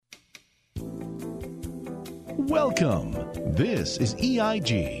Welcome. This is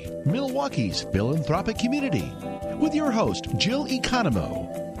EIG, Milwaukee's philanthropic community, with your host, Jill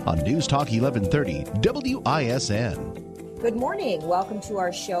Economou, on News Talk 1130 WISN. Good morning. Welcome to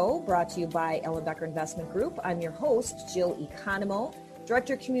our show, brought to you by Ellenbecker Investment Group. I'm your host, Jill Economou,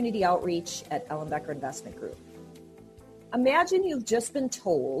 Director of Community Outreach at Ellenbecker Investment Group. Imagine you've just been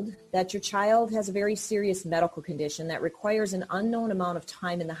told that your child has a very serious medical condition that requires an unknown amount of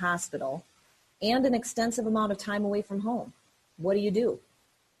time in the hospital and an extensive amount of time away from home. What do?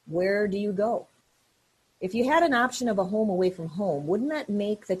 Where do you go? If you had an option of a home away from home, wouldn't that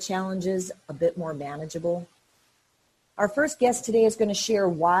make the challenges a bit more manageable? Our first guest today is going to share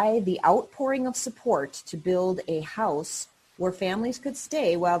why the outpouring of support to build a house where families could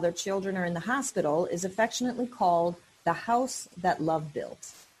stay while their children are in the hospital is affectionately called the house that love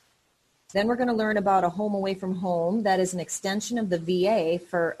built. Then we're going to learn about a home away from home that is an extension of the VA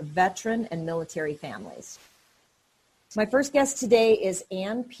for veteran and military families. My first guest today is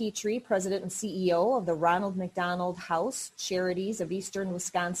Ann Petrie, President and CEO of the Ronald McDonald House Charities of Eastern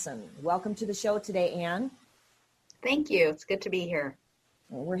Wisconsin. Welcome to the show today, Ann. Thank you. It's good to be here.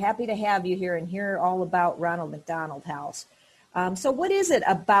 Well, we're happy to have you here and hear all about Ronald McDonald House. So what is it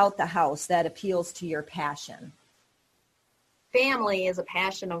about the house that appeals to your passion? Family is a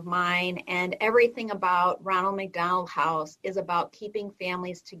passion of mine, and everything about Ronald McDonald House is about keeping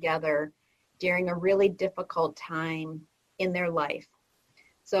families together during a really difficult time in their life.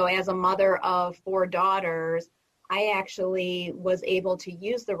 So as a mother of 4 daughters, I actually was able to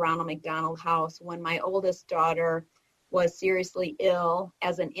use the Ronald McDonald House when my oldest daughter was seriously ill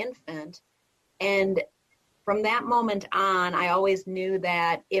as an infant. And from that moment on, I always knew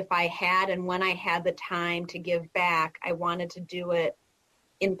that if I had and when I had the time to give back, I wanted to do it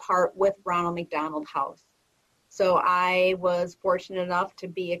in part with Ronald McDonald House. So I was fortunate enough to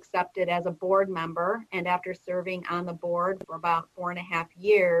be accepted as a board member, and after serving on the board for about 4.5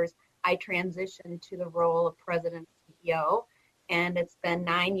 years, I transitioned to the role of president and CEO, and it's been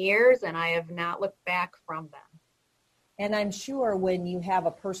 9 years, and I have not looked back from them. And I'm sure when you have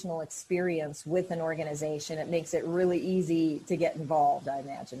a personal experience with an organization, it makes it really easy to get involved, I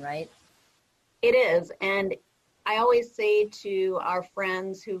imagine, right? It is. And I always say to our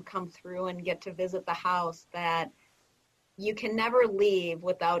friends who come through and get to visit the house that you can never leave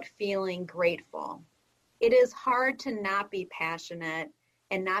without feeling grateful. It is hard to not be passionate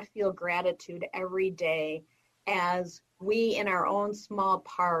and not feel gratitude every day as we, in our own small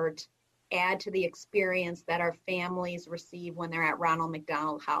part, add to the experience that our families receive when they're at Ronald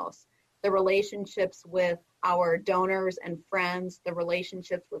McDonald House. The relationships with our donors and friends, the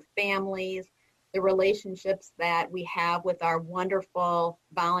relationships with families, the relationships that we have with our wonderful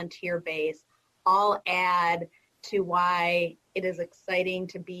volunteer base all add to why it is exciting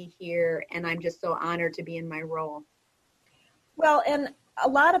to be here, and I'm just so honored to be in my role. Well, and a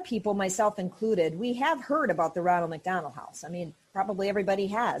lot of people, myself included, we have heard about the Ronald McDonald House. I mean, probably everybody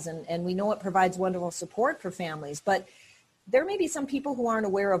has, and we know it provides wonderful support for families, but there may be some people who aren't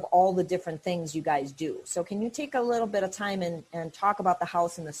aware of all the different things you guys do. So can you take a little bit of time and talk about the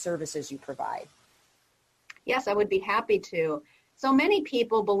house and the services you provide? Yes, I would be happy to. So many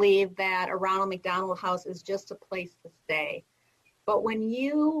people believe that a Ronald McDonald House is just a place to stay. But when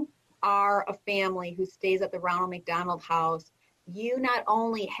you are a family who stays at the Ronald McDonald House, you not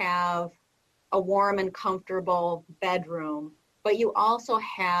only have a warm and comfortable bedroom, but you also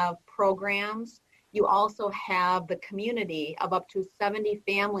have programs. You also have the community of up to 70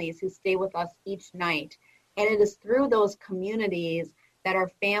 families who stay with us each night. And it is through those communities that our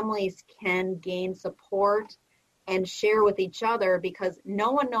families can gain support and share with each other, because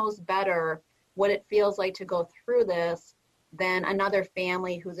no one knows better what it feels like to go through this than another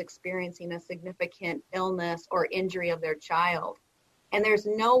family who's experiencing a significant illness or injury of their child. And there's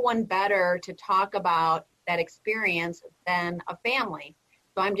no one better to talk about that experience than a family.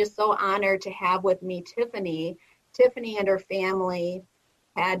 So I'm just so honored to have with me Tiffany. Tiffany and her family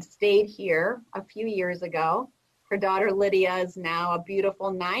had stayed here a few years ago. Her daughter Lydia is now a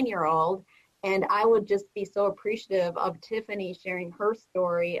beautiful 9-year-old. And I would just be so appreciative of Tiffany sharing her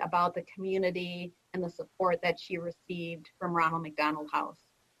story about the community and the support that she received from Ronald McDonald House.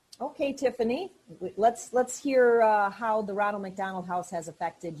 Okay, Tiffany, let's hear how the Ronald McDonald House has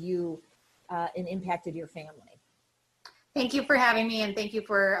affected you and impacted your family. Thank you for having me, and thank you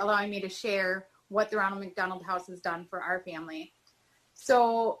for allowing me to share what the Ronald McDonald House has done for our family.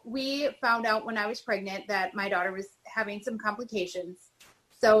 So we found out when I was pregnant that my daughter was having some complications.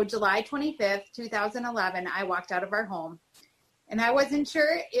 So July 25th, 2011, I walked out of our home, and I wasn't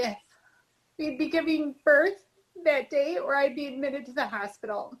sure if we'd be giving birth that day or I'd be admitted to the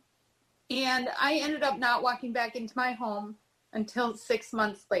hospital. And I ended up not walking back into my home until 6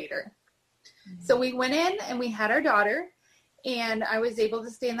 months later. Mm-hmm. So we went in and we had our daughter, and I was able to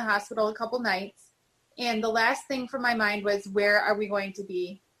stay in the hospital a couple nights. And the last thing from my mind was, where are we going to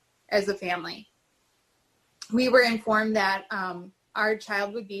be as a family? We were informed that our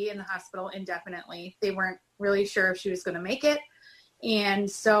child would be in the hospital indefinitely. They weren't really sure if she was going to make it. And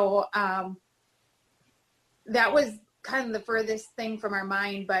so that was kind of the furthest thing from our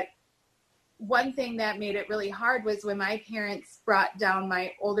mind. But one thing that made it really hard was when my parents brought down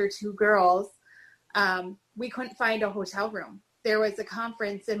my older two girls, we couldn't find a hotel room. There was a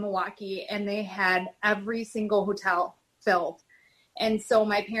conference in Milwaukee, and they had every single hotel filled. And so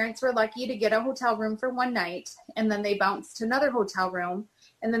my parents were lucky to get a hotel room for one night, and then they bounced to another hotel room,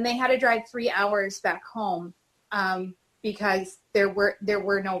 and then they had to drive 3 hours back home because there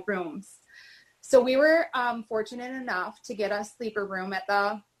were no rooms. So we were fortunate enough to get a sleeper room at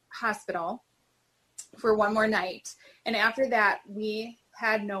the hospital for one more night. And after that, we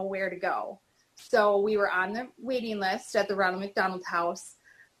had nowhere to go. So we were on the waiting list at the Ronald McDonald House,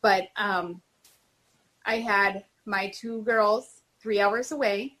 but I had my two girls 3 hours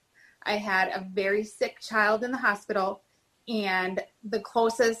away. I had a very sick child in the hospital, and the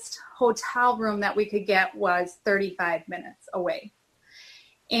closest hotel room that we could get was 35 minutes away.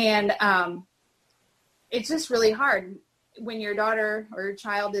 And it's just really hard. When your daughter or your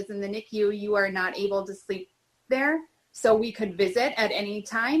child is in the NICU, you are not able to sleep there. So we could visit at any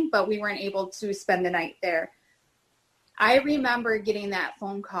time, but we weren't able to spend the night there. I remember getting that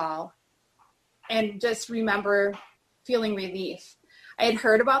phone call and just remember feeling relief. I had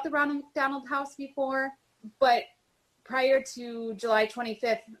heard about the Ronald McDonald House before, but prior to July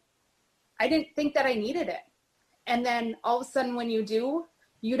 25th, I didn't think that I needed it. And then all of a sudden when you do,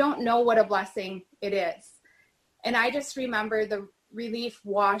 you don't know what a blessing it is. And I just remember the relief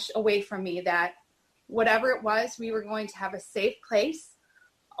wash away from me that whatever it was, we were going to have a safe place,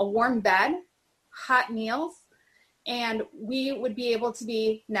 a warm bed, hot meals, and we would be able to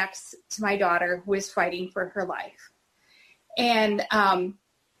be next to my daughter who is fighting for her life. And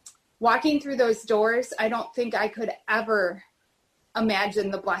walking through those doors, I don't think I could ever imagine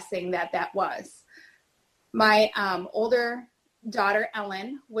the blessing that was. My older daughter,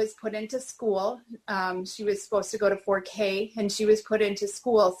 Ellen, was put into school. She was supposed to go to 4K, and she was put into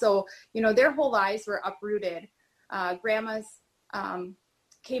school. So, their whole lives were uprooted. Grandmas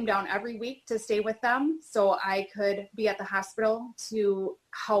came down every week to stay with them, so I could be at the hospital to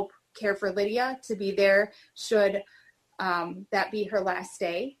help care for Lydia, to be there should that be her last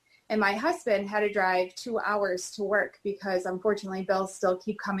day. And my husband had to drive 2 hours to work because, unfortunately, bills still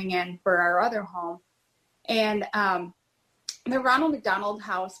keep coming in for our other home. And the Ronald McDonald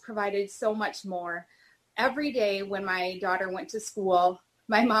House provided so much more. Every day when my daughter went to school,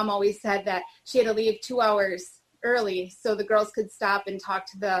 my mom always said that she had to leave 2 hours early so the girls could stop and talk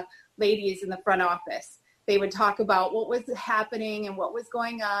to the ladies in the front office. They would talk about what was happening and what was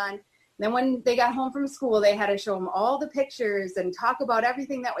going on. And then when they got home from school, they had to show them all the pictures and talk about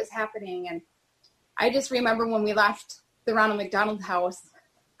everything that was happening. And I just remember when we left the Ronald McDonald House,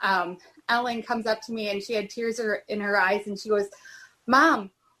 Ellen comes up to me and she had tears in her eyes, and she goes,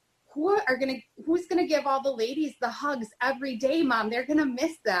 "Mom, who's gonna give all the ladies the hugs every day, Mom? They're gonna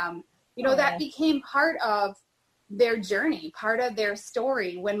miss them." That became part of their journey, part of their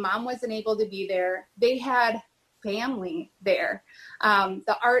story. When Mom wasn't able to be there, they had family there.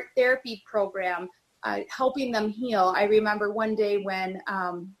 The art therapy program, helping them heal. I remember one day when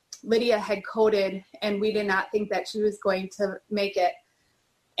Lydia had coded, and we did not think that she was going to make it.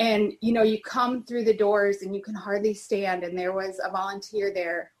 And, you come through the doors and you can hardly stand. And there was a volunteer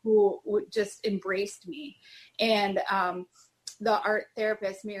there who just embraced me. And the art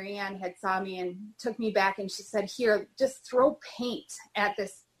therapist, Marianne, had saw me and took me back. And she said, "Here, just throw paint at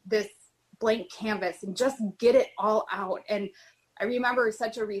this blank canvas and just get it all out." And I remember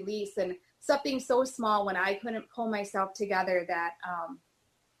such a release and something so small when I couldn't pull myself together that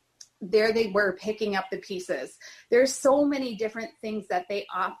there they were picking up the pieces. There's so many different things that they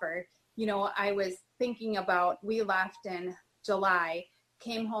offer. I was thinking about, we left in July,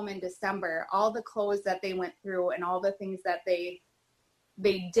 came home in December, all the clothes that they went through and all the things that they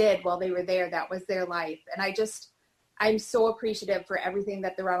did while they were there, that was their life. And I'm so appreciative for everything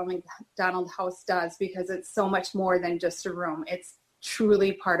that the Ronald McDonald House does, because it's so much more than just a room. It's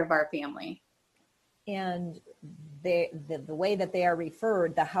truly part of our family. And the way that they are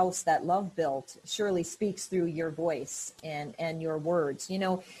referred, the house that love built, surely speaks through your voice and your words.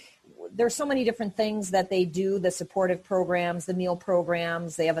 There's so many different things that they do, the supportive programs, the meal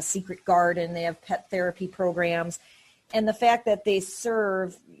programs, they have a secret garden, they have pet therapy programs. And the fact that they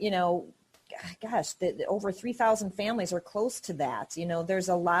serve, gosh, over 3,000 families or close to that. There's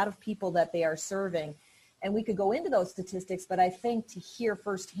a lot of people that they are serving. And we could go into those statistics, but I think to hear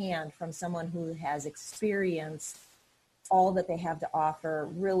firsthand from someone who has experienced all that they have to offer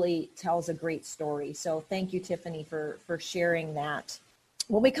really tells a great story. So thank you, Tiffany, for sharing that.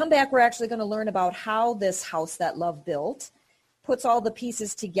 When we come back, we're actually going to learn about how this House That Love built puts all the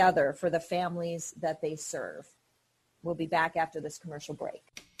pieces together for the families that they serve. We'll be back after this commercial break.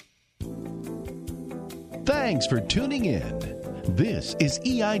 Thanks for tuning in. This is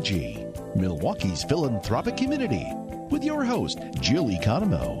EIG, Milwaukee's philanthropic community, with your host, Jill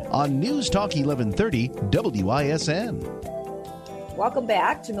Economou, on News Talk 1130 WISN. Welcome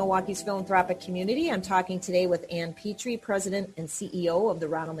back to Milwaukee's philanthropic community. I'm talking today with Ann Petrie, President and CEO of the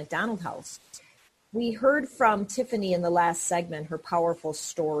Ronald McDonald House. We heard from Tiffany in the last segment, her powerful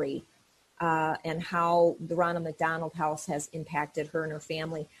story, and how the Ronald McDonald House has impacted her and her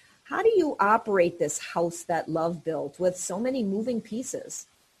family. How do you operate this House That Love built with so many moving pieces?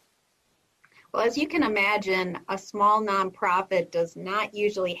 Well, as you can imagine, a small nonprofit does not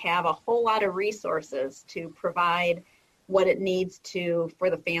usually have a whole lot of resources to provide what it needs to for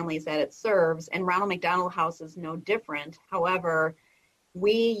the families that it serves, and Ronald McDonald House is no different. However,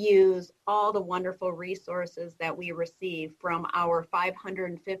 we use all the wonderful resources that we receive from our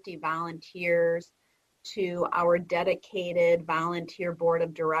 550 volunteers to our dedicated volunteer board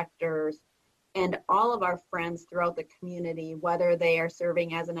of directors and all of our friends throughout the community, whether they are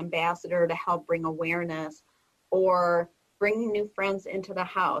serving as an ambassador to help bring awareness or bringing new friends into the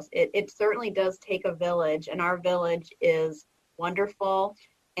house. It certainly does take a village, and our village is wonderful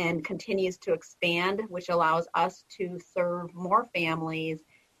and continues to expand, which allows us to serve more families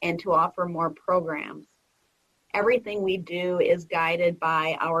and to offer more programs. Everything we do is guided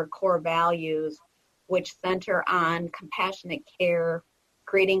by our core values, which center on compassionate care,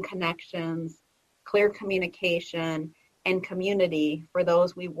 creating connections, clear communication, and community for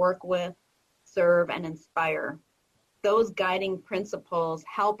those we work with, serve, and inspire. Those guiding principles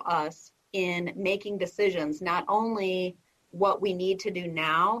help us in making decisions, not only what we need to do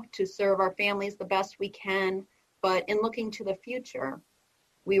now to serve our families the best we can, but in looking to the future.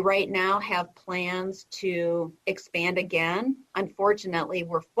 We right now have plans to expand again. Unfortunately,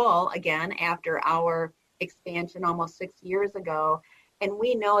 we're full again after our expansion almost 6 years ago. And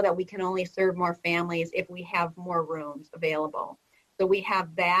we know that we can only serve more families if we have more rooms available. So we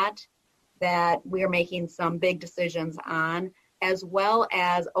have that we are making some big decisions on, as well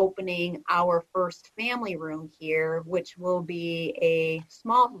as opening our first family room here, which will be a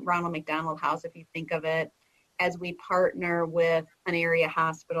small Ronald McDonald House, if you think of it, as we partner with an area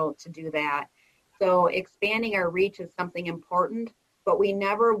hospital to do that. So expanding our reach is something important, but we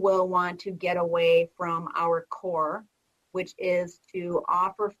never will want to get away from our core, which is to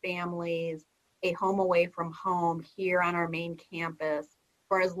offer families a home away from home here on our main campus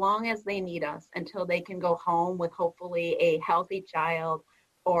for as long as they need us until they can go home with hopefully a healthy child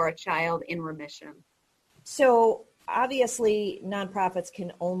or a child in remission. So obviously nonprofits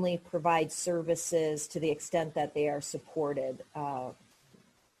can only provide services to the extent that they are supported,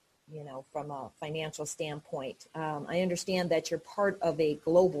 from a financial standpoint. I understand that you're part of a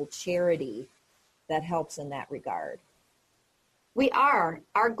global charity that helps in that regard. We are.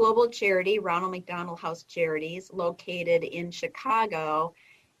 Our global charity, Ronald McDonald House Charities, located in Chicago,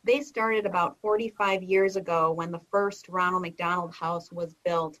 they started about 45 years ago when the first Ronald McDonald House was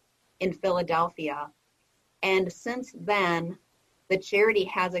built in Philadelphia. And since then, the charity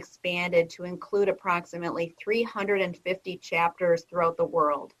has expanded to include approximately 350 chapters throughout the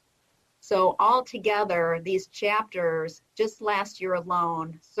world. So altogether, these chapters, just last year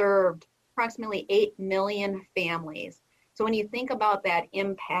alone, served approximately 8 million families. So when you think about that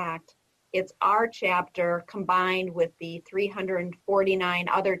impact, it's our chapter combined with the 349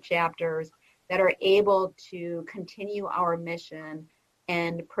 other chapters that are able to continue our mission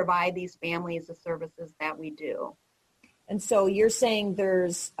and provide these families the services that we do. And so you're saying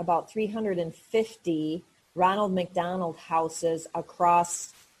there's about 350 Ronald McDonald houses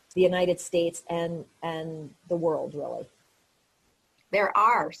across the United States and the world, really? There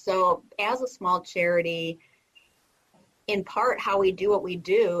are. So as a small charity, in part, how we do what we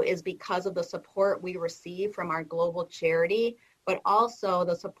do is because of the support we receive from our global charity, but also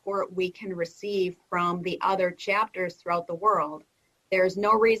the support we can receive from the other chapters throughout the world. There's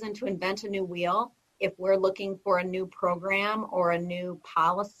no reason to invent a new wheel. If we're looking for a new program or a new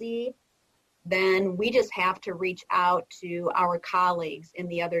policy, then we just have to reach out to our colleagues in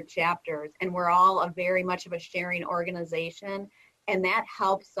the other chapters. And we're all a very much of a sharing organization. And that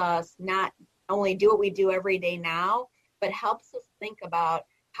helps us not only do what we do every day now, but helps us think about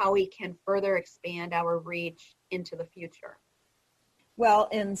how we can further expand our reach into the future. Well,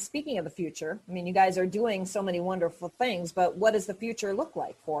 and speaking of the future, I mean, you guys are doing so many wonderful things, but what does the future look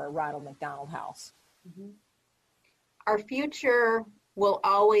like for Ronald McDonald House? Mm-hmm. Our future will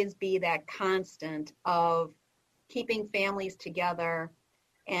always be that constant of keeping families together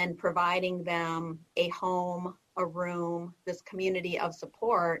and providing them a home, a room, this community of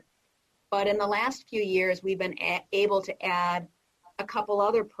support. But in the last few years, we've been able to add a couple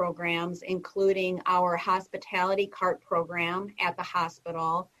other programs, including our hospitality cart program at the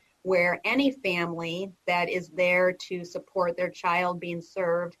hospital, where any family that is there to support their child being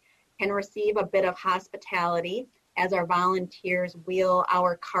served can receive a bit of hospitality as our volunteers wheel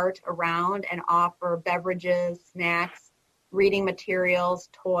our cart around and offer beverages, snacks, reading materials,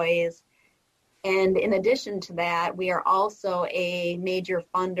 toys. And in addition to that, we are also a major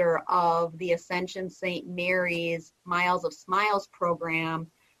funder of the Ascension St. Mary's Miles of Smiles program,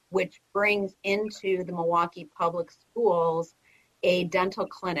 which brings into the Milwaukee Public Schools a dental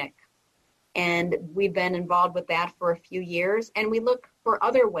clinic. And we've been involved with that for a few years. And we look for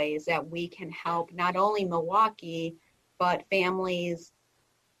other ways that we can help not only Milwaukee, but families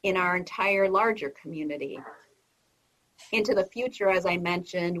in our entire larger community. Into the future, as I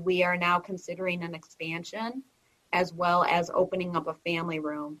mentioned, we are now considering an expansion as well as opening up a family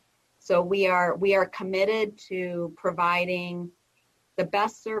room. So we are committed to providing the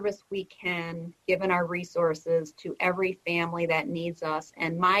best service we can, given our resources, to every family that needs us.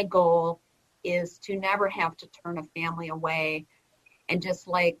 And my goal is to never have to turn a family away. And just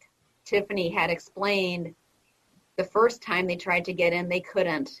like Tiffany had explained, the first time they tried to get in, they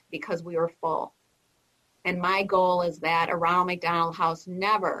couldn't because we were full. And my goal is that a Ronald McDonald House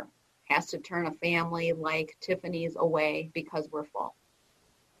never has to turn a family like Tiffany's away because we're full.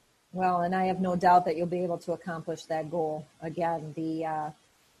 Well, and I have no doubt that you'll be able to accomplish that goal. Again,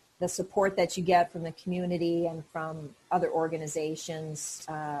 the support that you get from the community and from other organizations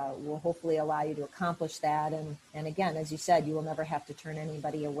will hopefully allow you to accomplish that. And again, as you said, you will never have to turn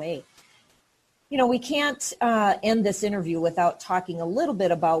anybody away. You know, we can't end this interview without talking a little bit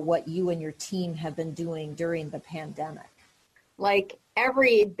about what you and your team have been doing during the pandemic. Like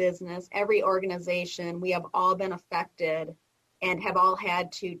every business, every organization, we have all been affected and have all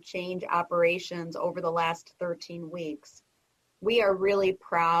had to change operations over the last 13 weeks. We are really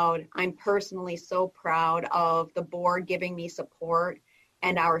proud. I'm personally so proud of the board giving me support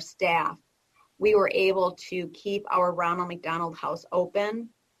and our staff. We were able to keep our Ronald McDonald House open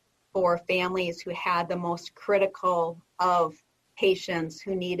for families who had the most critical of patients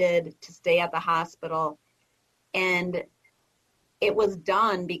who needed to stay at the hospital. And it was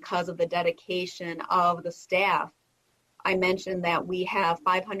done because of the dedication of the staff. I mentioned that we have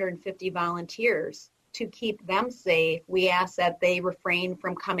 550 volunteers. To keep them safe, we ask that they refrain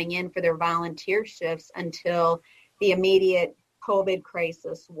from coming in for their volunteer shifts until the immediate COVID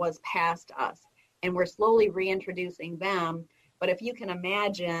crisis was past us. And we're slowly reintroducing them. But if you can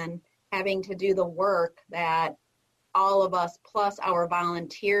imagine having to do the work that all of us plus our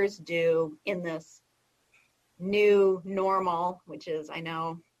volunteers do in this new normal, which is, I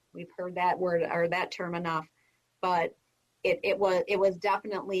know we've heard that word or that term enough, but it was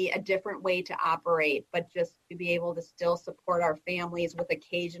definitely a different way to operate, but just to be able to still support our families with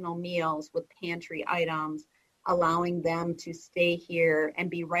occasional meals, with pantry items, allowing them to stay here and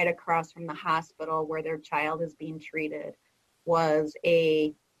be right across from the hospital where their child is being treated was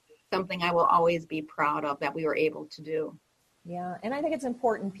something I will always be proud of that we were able to do. Yeah, and I think it's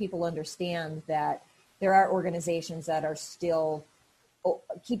important people understand that there are organizations that are still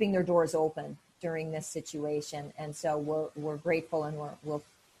keeping their doors open during this situation, and so we're grateful and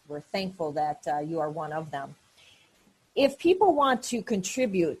we're thankful that you are one of them. If people want to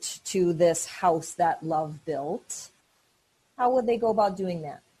contribute to this house that love built, how would they go about doing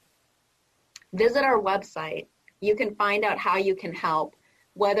that? Visit our website. You can find out how you can help,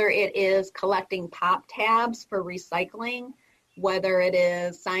 whether it is collecting pop tabs for recycling, whether it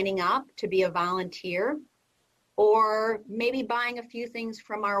is signing up to be a volunteer, or maybe buying a few things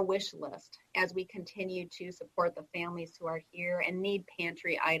from our wish list as we continue to support the families who are here and need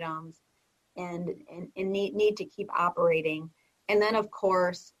pantry items and need to keep operating. And then, of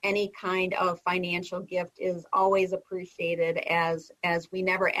course, any kind of financial gift is always appreciated, as we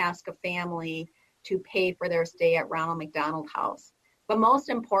never ask a family to pay for their stay at Ronald McDonald House. But most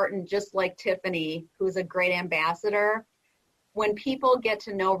important, just like Tiffany, who's a great ambassador, when people get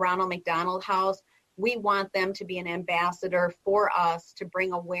to know Ronald McDonald House, we want them to be an ambassador for us to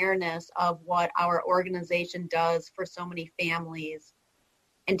bring awareness of what our organization does for so many families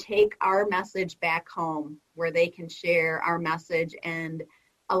and take our message back home where they can share our message and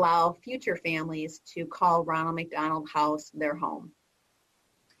allow future families to call Ronald McDonald House their home.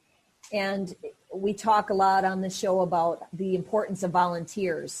 And we talk a lot on the show about the importance of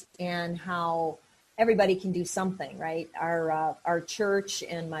volunteers and how everybody can do something, right? Our church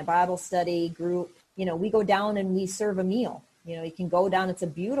and my Bible study group, we go down and we serve a meal. You can go down, it's a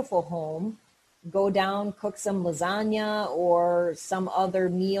beautiful home, go down, cook some lasagna or some other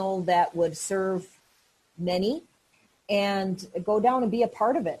meal that would serve many, and go down and be a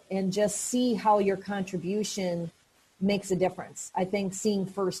part of it and just see how your contribution makes a difference. I think seeing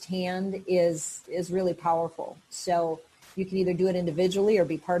firsthand is really powerful. So you can either do it individually or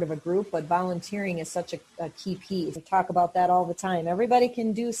be part of a group, but volunteering is such a key piece. We talk about that all the time. Everybody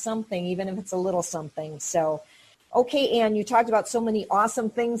can do something, even if it's a little something. So, okay, Ann, you talked about so many awesome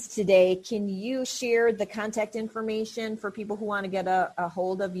things today. Can you share the contact information for people who want to get a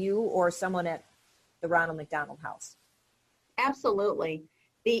hold of you or someone at the Ronald McDonald House? Absolutely.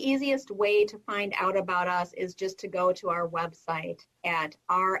 The easiest way to find out about us is just to go to our website at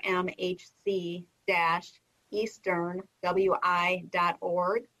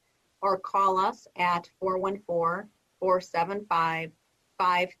rmhc-easternwi.org or call us at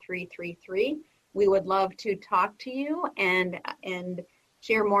 414-475-5333. We would love to talk to you and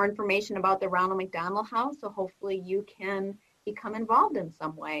share more information about the Ronald McDonald House, so hopefully you can become involved in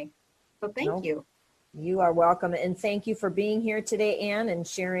some way. So thank you. You are welcome, and thank you for being here today, Ann, and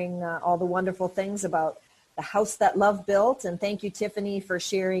sharing all the wonderful things about the house that love built. And thank you, Tiffany, for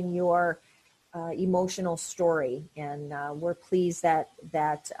sharing your emotional story. And we're pleased that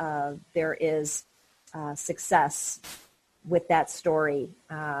there is success with that story.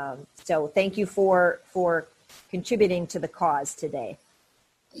 So thank you for contributing to the cause today.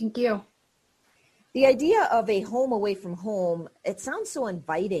 Thank you. The idea of a home away from home, it sounds so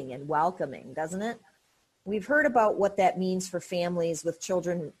inviting and welcoming, doesn't it? We've heard about what that means for families with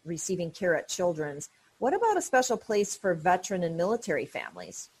children receiving care at Children's. What about a special place for veteran and military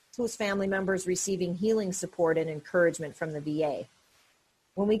families, whose family members receiving healing support and encouragement from the VA?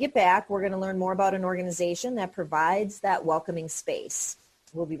 When we get back, we're going to learn more about an organization that provides that welcoming space.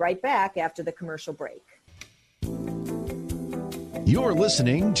 We'll be right back after the commercial break. You're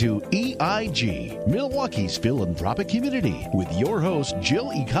listening to EIG, Milwaukee's philanthropic community, with your host, Jill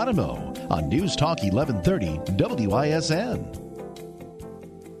Economou, on News Talk 1130 WISN.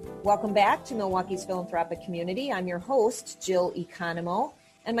 Welcome back to Milwaukee's philanthropic community. I'm your host, Jill Economou,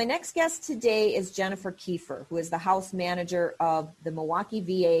 and my next guest today is Jennifer Kiefer, who is the house manager of the Milwaukee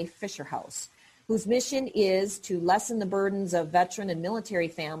VA Fisher House, whose mission is to lessen the burdens of veteran and military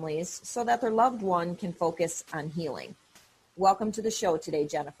families so that their loved one can focus on healing. Welcome to the show today,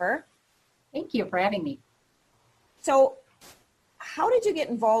 Jennifer. Thank you for having me. So, how did you get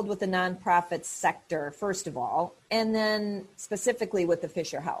involved with the nonprofit sector, first of all, and then specifically with the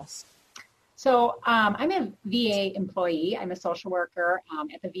Fisher House? So, I'm a VA employee. I'm a social worker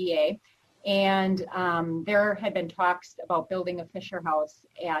at the VA, and there had been talks about building a Fisher House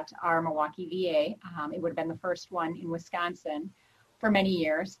at our Milwaukee VA. It would have been the first one in Wisconsin for many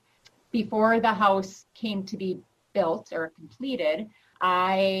years. Before the house came to be built or completed,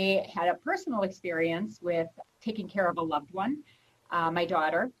 I had a personal experience with taking care of a loved one. My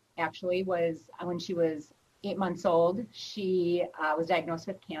daughter actually was, when she was 8 months old, she was diagnosed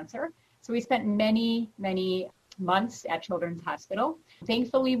with cancer. So we spent many, many months at Children's Hospital.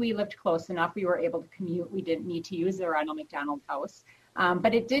 Thankfully, we lived close enough. We were able to commute. We didn't need to use the Ronald McDonald House.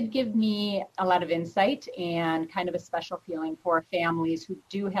 But it did give me a lot of insight and kind of a special feeling for families who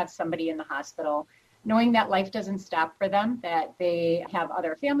do have somebody in the hospital, knowing that life doesn't stop for them, that they have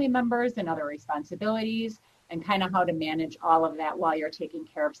other family members and other responsibilities, and kind of how to manage all of that while you're taking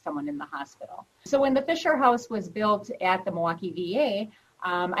care of someone in the hospital. So when the Fisher House was built at the Milwaukee VA,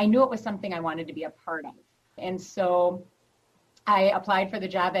 I knew it was something I wanted to be a part of. And so I applied for the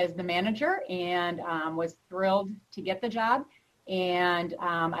job as the manager and was thrilled to get the job. And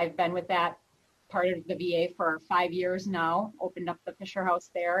I've been with that part of the VA for 5 years now, opened up the Fisher House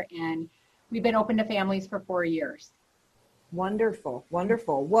there, and we've been open to families for 4 years. Wonderful,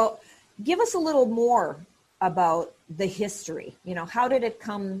 wonderful. Well, give us a little more about the history. How did it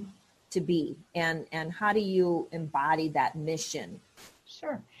come to be, and how do you embody that mission?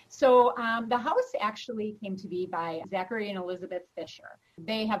 Sure. So the house actually came to be by Zachary and Elizabeth Fisher.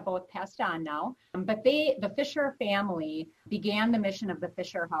 They have both passed on now, but the Fisher family began the mission of the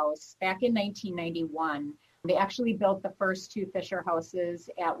Fisher House back in 1991. They actually built the first 2 Fisher houses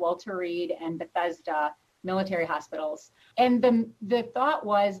at Walter Reed and Bethesda military hospitals. And the thought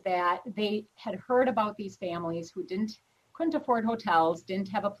was that they had heard about these families who couldn't afford hotels, didn't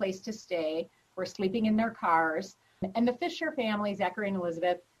have a place to stay, were sleeping in their cars, And the Fisher family, Zachary and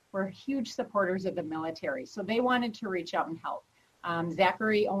Elizabeth, were huge supporters of the military. So they wanted to reach out and help.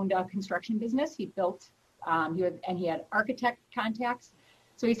 Zachary owned a construction business. He built, he had architect contacts.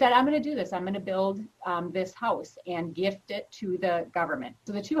 So he said, I'm going to do this. I'm going to build this house and gift it to the government.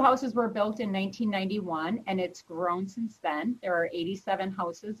 So the 2 houses were built in 1991, and it's grown since then. There are 87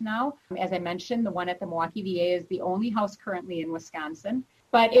 houses now. As I mentioned, the one at the Milwaukee VA is the only house currently in Wisconsin,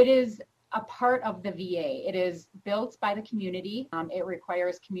 but it is a part of the VA. It is built by the community. It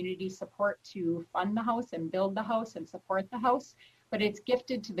requires community support to fund the house and build the house and support the house, but it's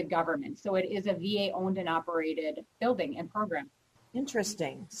gifted to the government. So it is a VA owned and operated building and program.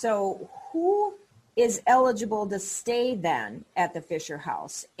 Interesting. So who is eligible to stay then at the Fisher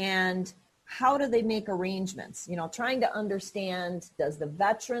House, and how do they make arrangements? Trying to understand, does the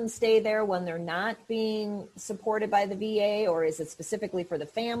veteran stay there when they're not being supported by the VA, or is it specifically for the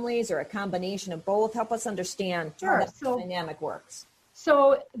families, or a combination of both? Help us understand how that dynamic works.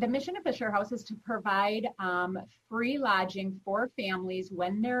 So the mission of Fisher House is to provide free lodging for families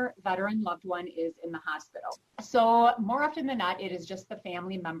when their veteran loved one is in the hospital. So more often than not, it is just the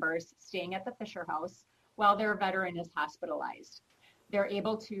family members staying at the Fisher House while their veteran is hospitalized. They're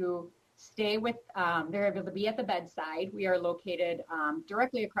able to stay with, they're able to be at the bedside. We are located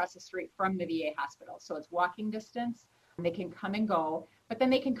directly across the street from the VA hospital. So it's walking distance. They can come and go, but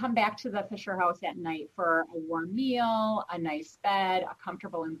then they can come back to the Fisher House at night for a warm meal, a nice bed, a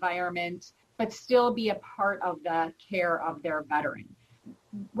comfortable environment, but still be a part of the care of their veteran.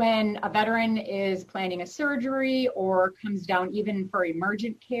 When a veteran is planning a surgery or comes down even for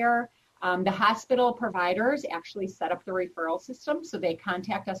emergent care, the hospital providers actually set up the referral system. So they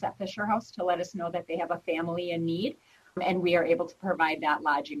contact us at Fisher House to let us know that they have a family in need, and we are able to provide that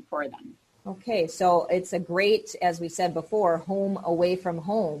lodging for them. Okay, so it's a great, as we said before, home away from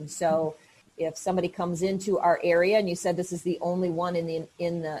home. So if somebody comes into our area, and you said this is the only one in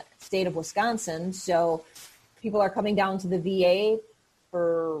the state of Wisconsin, so people are coming down to the VA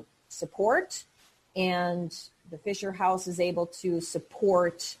for support, and the Fisher House is able to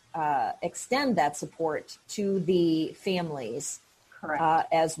support, extend that support to the families. Correct.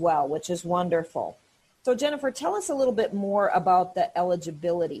 As well, which is wonderful. So Jennifer, tell us a little bit more about the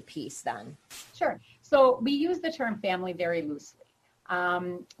eligibility piece then. Sure. So we use the term family very loosely.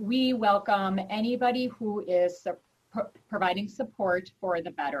 We welcome anybody who is providing support for the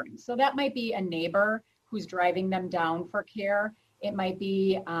veteran. So that might be a neighbor who's driving them down for care. It might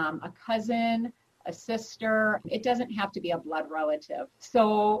be a cousin, a sister. It doesn't have to be a blood relative.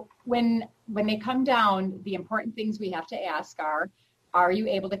 So when they come down, the important things we have to ask are you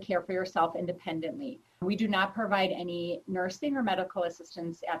able to care for yourself independently? We do not provide any nursing or medical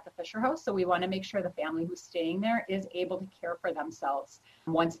assistance at the Fisher House, so we want to make sure the family who's staying there is able to care for themselves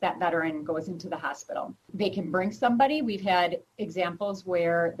once that veteran goes into the hospital. They can bring somebody. We've had examples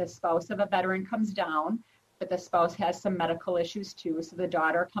where the spouse of a veteran comes down, but the spouse has some medical issues too, so the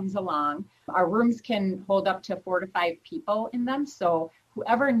daughter comes along. Our rooms can hold up to 4 to 5 people in them, so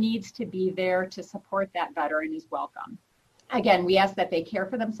whoever needs to be there to support that veteran is welcome. Again, we ask that they care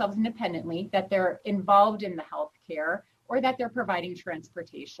for themselves independently, that they're involved in the health care, or that they're providing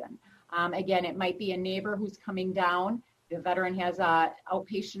transportation. Again, it might be a neighbor who's coming down. The veteran has an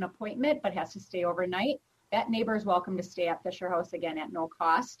outpatient appointment but has to stay overnight. That neighbor is welcome to stay at Fisher House, again, at no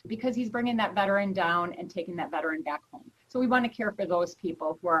cost, because he's bringing that veteran down and taking that veteran back home. So we want to care for those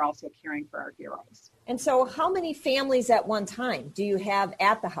people who are also caring for our heroes. And so how many families at one time do you have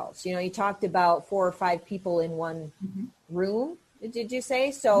at the house? You talked about 4 or 5 people in one room, did you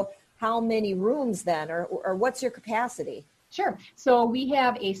say? So how many rooms then, or what's your capacity? Sure. So we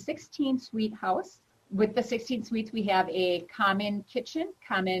have a 16-suite house. With the 16 suites, we have a common kitchen,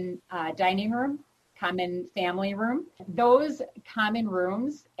 common dining room, common family room. Those common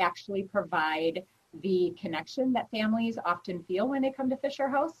rooms actually provide the connection that families often feel when they come to Fisher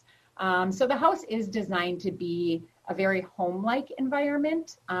House. So the house is designed to be a very home-like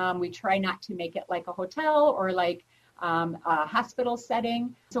environment. We try not to make it like a hotel or like a hospital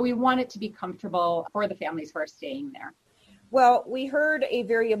setting. So we want it to be comfortable for the families who are staying there. Well, we heard a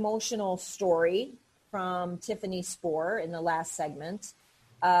very emotional story from Tiffany Spohr in the last segment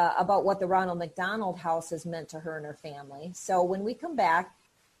about what the Ronald McDonald House has meant to her and her family. So when we come back,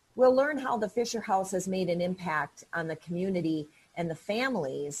 we'll learn how the Fisher House has made an impact on the community and the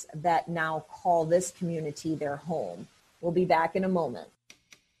families that now call this community their home. We'll be back in a moment.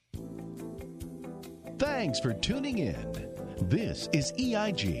 Thanks for tuning in. This is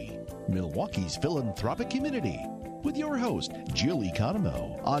EIG, Milwaukee's philanthropic community, with your host, Jill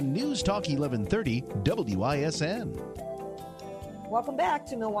Economou, on News Talk 1130 WISN. Welcome back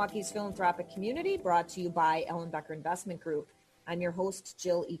to Milwaukee's Philanthropic Community, brought to you by Ellenbecker Investment Group. I'm your host,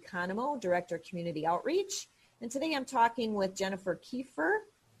 Jill Economo, Director of Community Outreach. And today I'm talking with Jennifer Kiefer,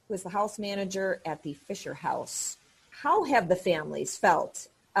 who is the house manager at the Fisher House. How have the families felt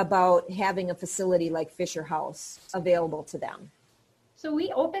about having a facility like Fisher House available to them? So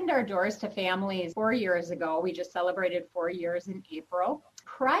we opened our doors to families 4 years ago. We just celebrated 4 years in April.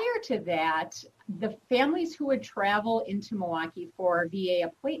 Prior to that, the families who would travel into Milwaukee for VA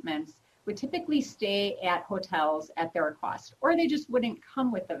appointments would typically stay at hotels at their cost, or they just wouldn't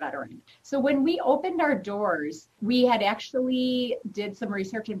come with the veteran. So when we opened our doors, we had actually did some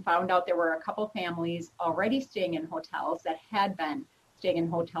research and found out there were a couple families already staying in hotels that had been staying in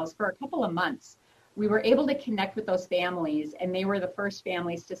hotels for a couple of months. We were able to connect with those families, and they were the first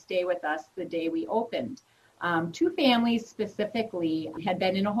families to stay with us the day we opened. 2 families specifically had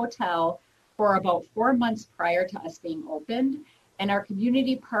been in a hotel for about 4 months prior to us being opened, and our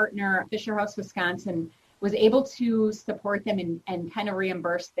community partner, Fisher House Wisconsin, was able to support them and kind of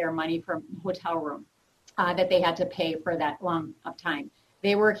reimburse their money from hotel room that they had to pay for that long of time.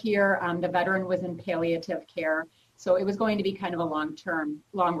 They were here, the veteran was in palliative care, so it was going to be kind of a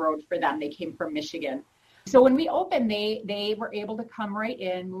long road for them. They came from Michigan. So when we opened, they were able to come right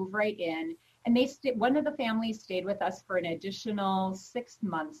in, move right in, and one of the families stayed with us for an additional 6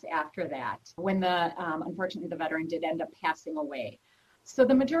 months after that, when unfortunately the veteran did end up passing away. So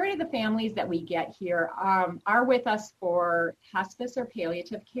the majority of the families that we get here are with us for hospice or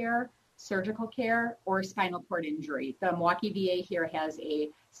palliative care, surgical care, or spinal cord injury. The Milwaukee VA here has a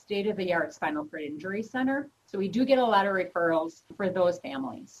state-of-the-art spinal cord injury center, so we do get a lot of referrals for those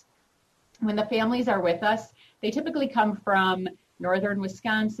families. When the families are with us, they typically come from northern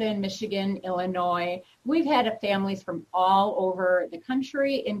Wisconsin, Michigan, Illinois. We've had families from all over the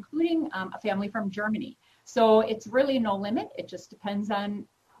country, including a family from Germany. So it's really no limit. It just depends on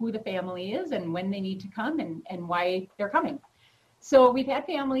who the family is and when they need to come and why they're coming. So we've had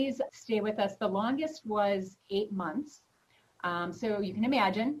families stay with us. The longest was 8 months. So you can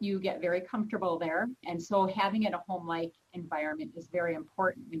imagine you get very comfortable there. And so having it a home-like environment is very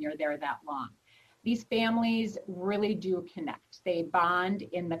important when you're there that long. These families really do connect. They bond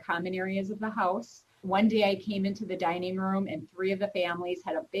in the common areas of the house. One day I came into the dining room and 3 of the families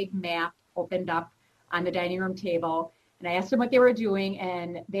had a big map opened up on the dining room table. And I asked them what they were doing,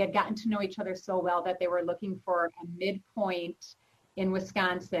 and they had gotten to know each other so well that they were looking for a midpoint in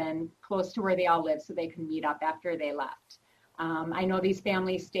Wisconsin close to where they all live so they could meet up after they left. I know these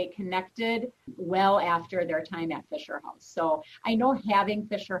families stay connected well after their time at Fisher House. So I know having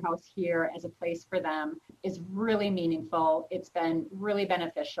Fisher House here as a place for them is really meaningful. It's been really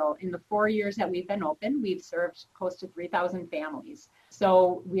beneficial. In the 4 years that we've been open, we've served close to 3,000 families.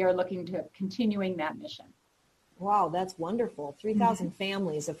 So we are looking to continuing that mission. Wow, that's wonderful. 3,000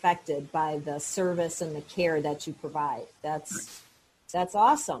 families affected by the service and the care that you provide. That's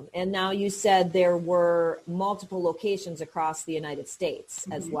awesome. And now you said there were multiple locations across the United States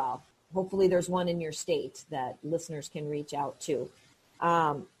as well. Hopefully there's one in your state that listeners can reach out to.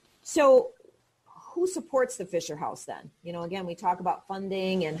 So who supports the Fisher House then? You know, again, we talk about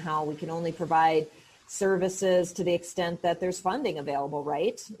funding and how we can only provide services to the extent that there's funding available,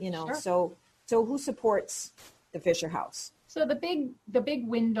 right? You know, sure. So who supports the Fisher House? So the big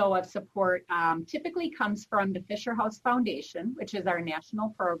window of support typically comes from the Fisher House Foundation, which is our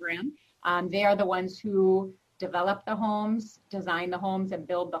national program. They are the ones who develop the homes, design the homes, and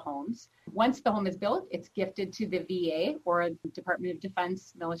build the homes. Once the home is built, it's gifted to the VA or Department of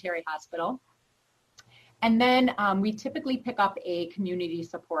Defense Military Hospital. And then we typically pick up a community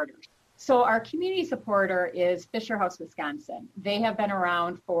supporter. So our community supporter is Fisher House Wisconsin. They have been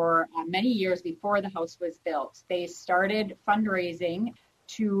around for many years before the house was built. They started fundraising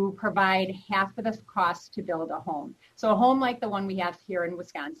to provide half of the cost to build a home. So a home like the one we have here in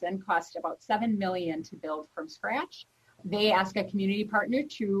Wisconsin cost about $7 million to build from scratch. They asked a community partner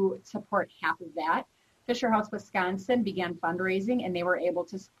to support half of that. Fisher House Wisconsin began fundraising, and they were able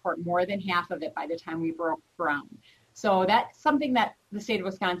to support more than half of it by the time we broke ground. So that's something that the state of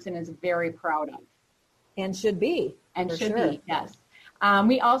Wisconsin is very proud of. And should be. And should be, yes.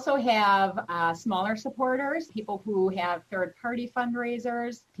 We also have smaller supporters, people who have third-party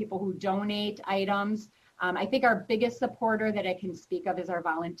fundraisers, people who donate items. I think our biggest supporter that I can speak of is our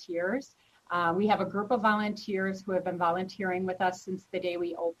volunteers. We have a group of volunteers who have been volunteering with us since the day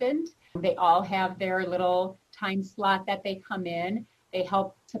we opened. They all have their little time slot that they come in. They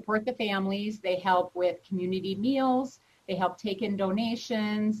help support the families. They help with community meals. They help take in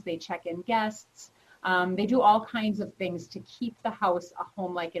donations. They check in guests. They do all kinds of things to keep the house a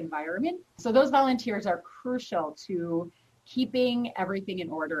home-like environment. So those volunteers are crucial to keeping everything in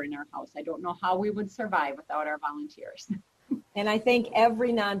order in our house. I don't know how we would survive without our volunteers. And I think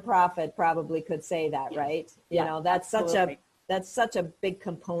every nonprofit probably could say that, right? You know, that's such a big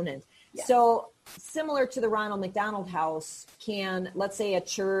component. Yes. So similar to the Ronald McDonald House, can, let's say a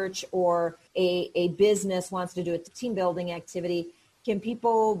church or a business wants to do a team building activity, can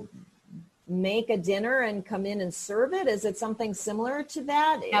people make a dinner and come in and serve it? Is it something similar to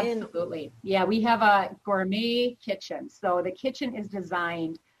that? Absolutely. Yeah, we have a gourmet kitchen. So the kitchen is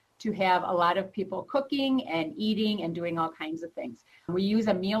designed to have a lot of people cooking and eating and doing all kinds of things. We use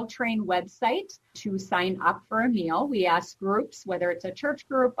a meal train website to sign up for a meal. We ask groups, whether it's a church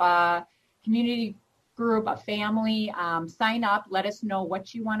group, a community group, a family, sign up, let us know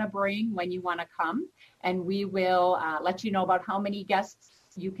what you want to bring, when you want to come, and we will let you know about how many guests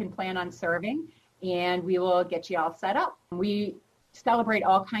you can plan on serving, and we will get you all set up. We celebrate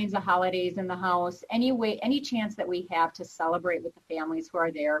all kinds of holidays in the house. Any chance that we have to celebrate with the families who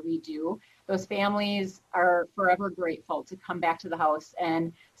are there, we do. Those families are forever grateful to come back to the house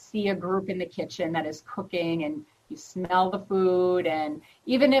and see a group in the kitchen that is cooking, and you smell the food. And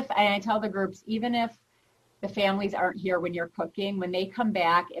and I tell the groups, even if the families aren't here when you're cooking, when they come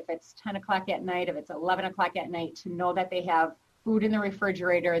back, if it's 10 o'clock at night, if it's 11 o'clock at night, to know that they have food in the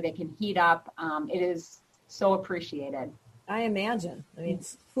refrigerator, they can heat up. It is so appreciated. I imagine. I mean,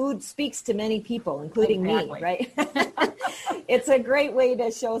 food speaks to many people, including me, right? It's a great way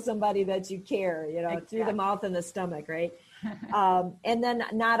to show somebody that you care, through the mouth and the stomach, right? And then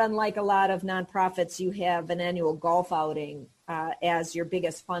not unlike a lot of nonprofits, you have an annual golf outing as your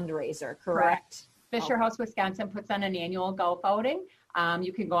biggest fundraiser, correct? Fisher House, Wisconsin puts on an annual golf outing.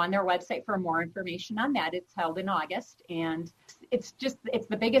 You can go on their website for more information on that. It's held in August, and it's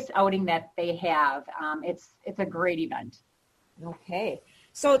the biggest outing that they have. It's a great event. Okay.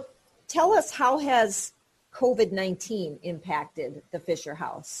 So tell us, how has COVID-19 impacted the Fisher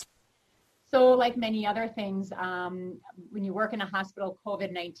House? So like many other things, when you work in a hospital,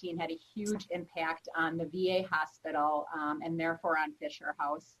 COVID-19 had a huge impact on the VA hospital and therefore on Fisher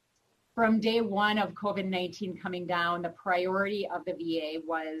House. From day one of COVID-19 coming down, the priority of the VA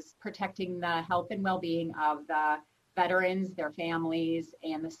was protecting the health and well-being of the veterans, their families,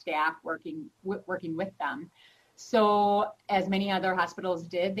 and the staff working with them. So as many other hospitals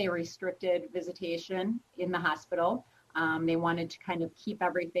did, they restricted visitation in the hospital. They wanted to kind of keep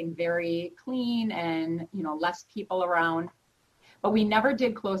everything very clean and, less people around. But we never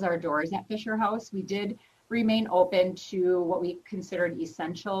did close our doors at Fisher House. We did remain open to what we considered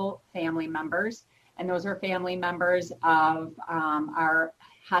essential family members. And those are family members of our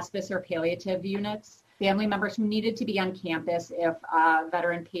hospice or palliative units, family members who needed to be on campus if a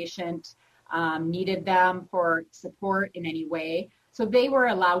veteran patient needed them for support in any way. So they were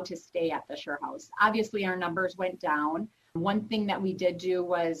allowed to stay at Fisher House. Obviously, our numbers went down. One thing that we did do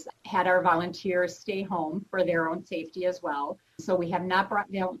was had our volunteers stay home for their own safety as well. So we have not brought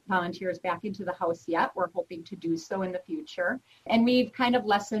volunteers back into the house yet. We're hoping to do so in the future. And we've kind of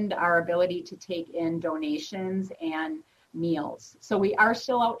lessened our ability to take in donations and meals. So we are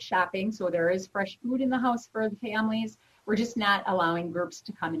still out shopping. So there is fresh food in the house for the families. We're just not allowing groups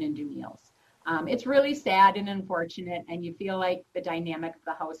to come in and do meals. It's really sad and unfortunate, and you feel like the dynamic of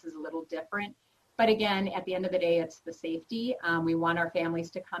the house is a little different. But again, at the end of the day, it's the safety. We want our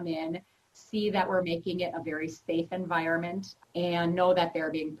families to come in, see that we're making it a very safe environment, and know that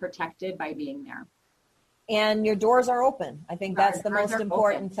they're being protected by being there. And your doors are open. I think that's the most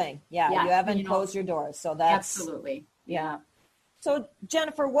important thing. Yeah, yes, you haven't closed your doors. So that's... Absolutely. Yeah. So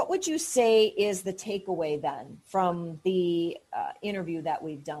Jennifer, what would you say is the takeaway then from the interview that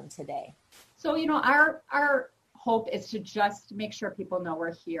we've done today? So, our hope is to just make sure people know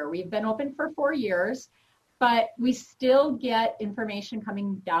we're here. We've been open for 4 years, but we still get information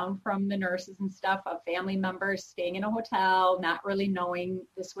coming down from the nurses and stuff of family members staying in a hotel, not really knowing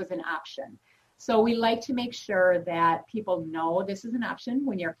this was an option. So we like to make sure that people know this is an option.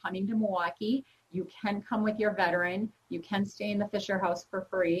 When you're coming to Milwaukee, you can come with your veteran. You can stay in the Fisher House for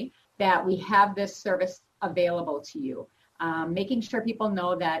free, that we have this service available to you. Making sure people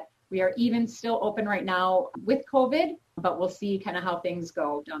know that we are even still open right now with COVID, but we'll see kind of how things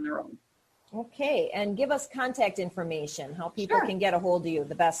go down the road. Okay, and give us contact information, how people can get a hold of you,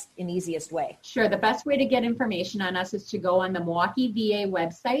 the best and easiest way. Sure, the best way to get information on us is to go on the Milwaukee VA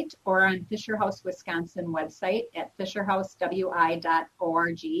website or on Fisher House, Wisconsin website at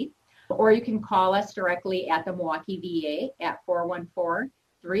fisherhousewi.org. Or you can call us directly at the Milwaukee VA at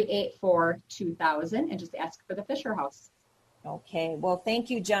 414-384-2000 and just ask for the Fisher House. Okay. Well,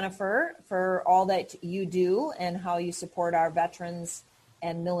 thank you, Jennifer, for all that you do and how you support our veterans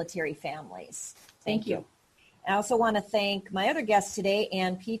and military families. Thank you. I also want to thank my other guest today,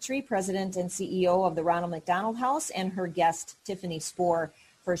 Ann Petrie, President and CEO of the Ronald McDonald House, and her guest, Tiffany Spohr,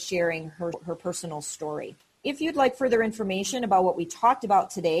 for sharing her personal story. If you'd like further information about what we talked about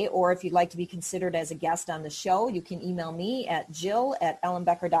today, or if you'd like to be considered as a guest on the show, you can email me at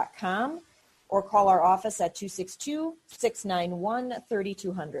jill@ellenbecker.com or call our office at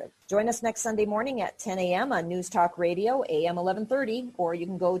 262-691-3200. Join us next Sunday morning at 10 a.m. on News Talk Radio, AM 1130, or you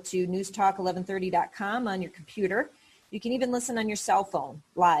can go to newstalk1130.com on your computer. You can even listen on your cell phone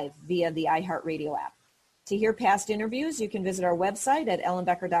live via the iHeartRadio app. To hear past interviews, you can visit our website at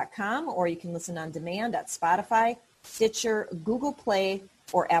ellenbecker.com, or you can listen on demand at Spotify, Stitcher, Google Play,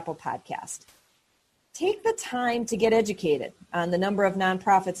 or Apple Podcast. Take the time to get educated on the number of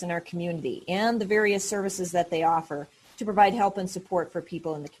nonprofits in our community and the various services that they offer to provide help and support for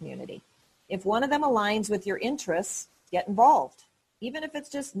people in the community. If one of them aligns with your interests, get involved. Even if it's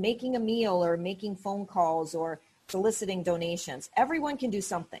just making a meal or making phone calls or soliciting donations, everyone can do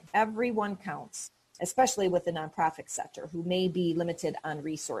something. Everyone counts, especially with the nonprofit sector who may be limited on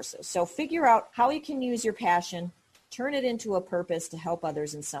resources. So figure out how you can use your passion, turn it into a purpose to help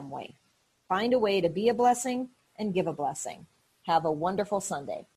others in some way. Find a way to be a blessing and give a blessing. Have a wonderful Sunday.